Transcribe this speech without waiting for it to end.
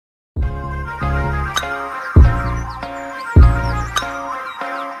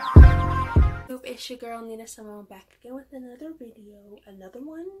it's your girl Nina Simone back again with another video, another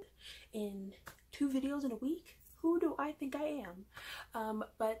one in 2 videos in a week. Who do I think I am?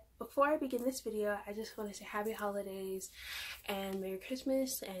 But before I begin this video, I just want to say happy holidays and Merry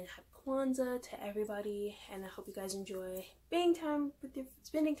Christmas and Happy Kwanzaa to everybody, and I hope you guys enjoy spending time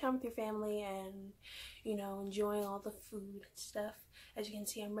with your family and, you know, enjoying all the food and stuff. As you can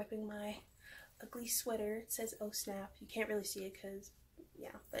see, I'm repping my ugly sweater. It says "Oh snap." You can't really see it because,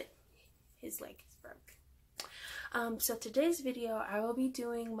 yeah, but his leg is broke. So today's video, I will be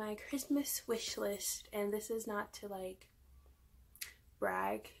doing my Christmas wish list, and this is not to like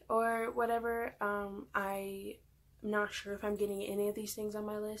brag or whatever. I'm not sure if I'm getting any of these things on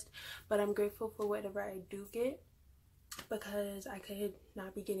my list, but I'm grateful for whatever I do get, because I could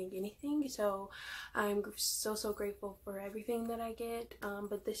not be getting anything. So I'm so grateful for everything that I get,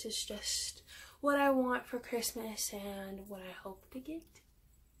 but this is just what I want for Christmas and what I hope to get.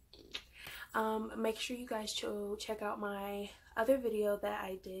 Make sure you guys check out my other video that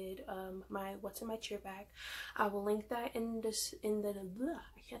I did, my what's in my cheer bag. I will link that in this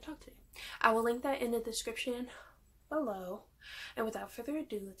I can't talk today. I will link that in the description below, and without further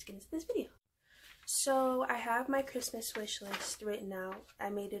ado, let's get into this video. So I have my Christmas wish list written out. I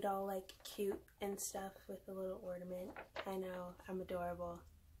made it all like cute and stuff with a little ornament. I know, I'm adorable.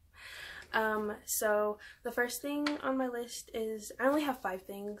 So the first thing on my list is, I only have 5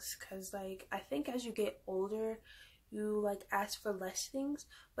 things, because like I think as you get older you like ask for less things,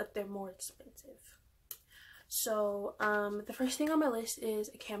 but they're more expensive. So the first thing on my list is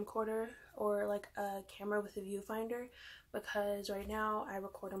a camcorder, or like a camera with a viewfinder, because right now I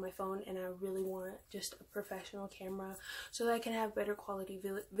record on my phone and I really want just a professional camera so that I can have better quality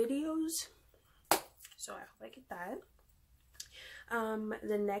videos. So I hope I get that.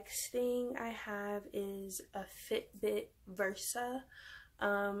 The next thing I have is a Fitbit Versa,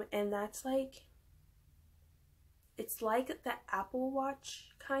 and that's like, it's like the Apple Watch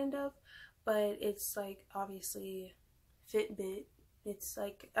kind of, but it's like obviously Fitbit. It's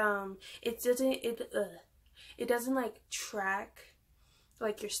like it doesn't like track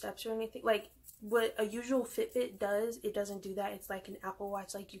like your steps or anything like what a usual Fitbit does. It doesn't do that. It's like an Apple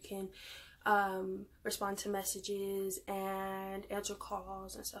Watch, like you can respond to messages and answer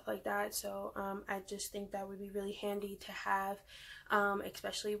calls and stuff like that. So I just think that would be really handy to have,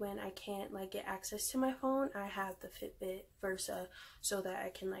 especially when I can't like get access to my phone. I have the Fitbit Versa so that I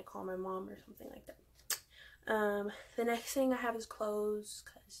can like call my mom or something like that. The next thing I have is clothes,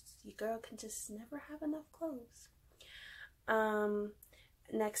 because your girl can just never have enough clothes.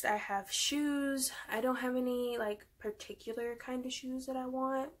 Next I have shoes. I don't have any like particular kind of shoes that I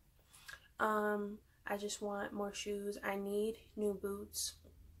want. I just want more shoes. I need new boots.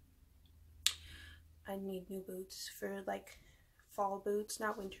 I need new boots for like fall boots,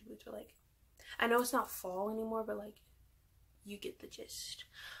 not winter boots, but like, I know it's not fall anymore, but like, you get the gist.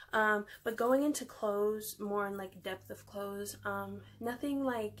 But going into clothes, more in like depth of clothes, nothing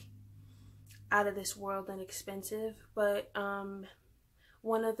like out of this world and expensive, but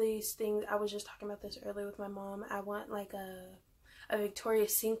one of these things, I was just talking about this earlier with my mom, I want like a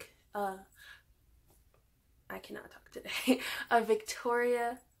Victoria's I cannot talk today.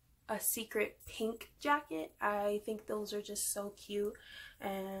 A Secret pink jacket. I think those are just so cute,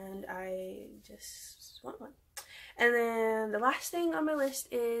 and I just want one. And then the last thing on my list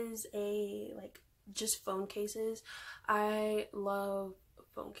is just phone cases. I love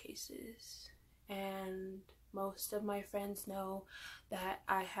phone cases, and most of my friends know that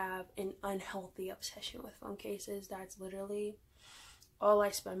I have an unhealthy obsession with phone cases. That's literally all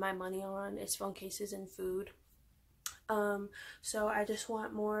I spend my money on, is phone cases and food. So I just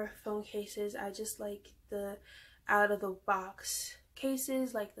want more phone cases. I just like the out of the box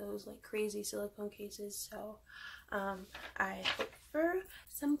cases, like those like crazy silicone cases. So I hope for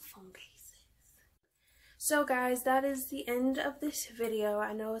some phone cases. So guys, that is the end of this video.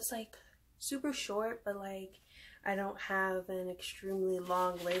 I know it's like super short, but like I don't have an extremely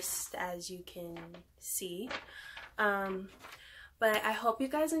long list, as you can see. But I hope you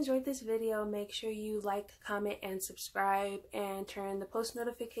guys enjoyed this video. Make sure you like, comment, and subscribe, and turn the post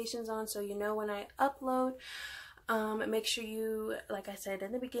notifications on so you know when I upload. Make sure you, like I said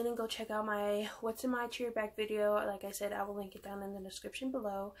in the beginning, go check out my what's in my cheer bag video. Like I said, I will link it down in the description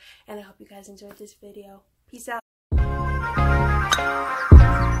below. And I hope you guys enjoyed this video. Peace out.